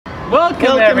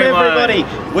Welcome everybody.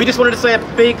 We just wanted to say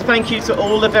a big thank you to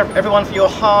all of everyone for your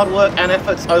hard work and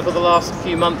efforts over the last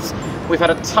few months. We've had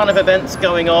a ton of events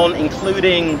going on,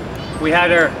 including... We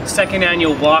had our second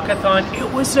annual walkathon.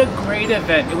 It was a great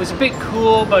event. It was a bit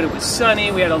cool, but it was sunny.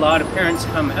 We had a lot of parents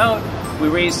come out. We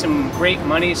raised some great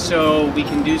money so we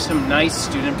can do some nice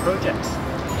student projects.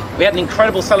 We had an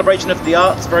incredible celebration of the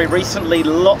arts very recently.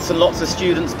 Lots and lots of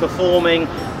students performing,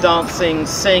 dancing,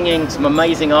 singing, some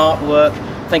amazing artwork.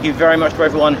 Thank you very much to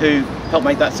everyone who helped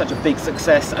make that such a big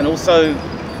success.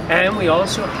 And we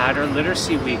also had our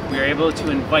Literacy Week. We were able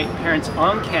to invite parents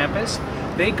on campus.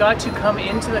 They got to come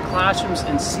into the classrooms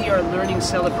and see our learning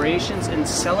celebrations and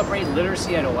celebrate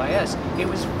literacy at OYIS. It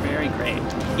was very great.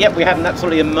 Yep, we had an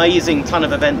absolutely amazing ton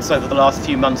of events over the last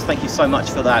few months. Thank you so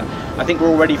much for that. I think we're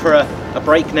all ready for a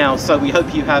break now, so we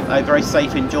hope you have a very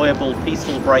safe, enjoyable,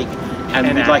 peaceful break, and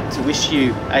we'd like to wish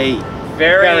you a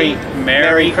very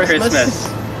Merry Christmas.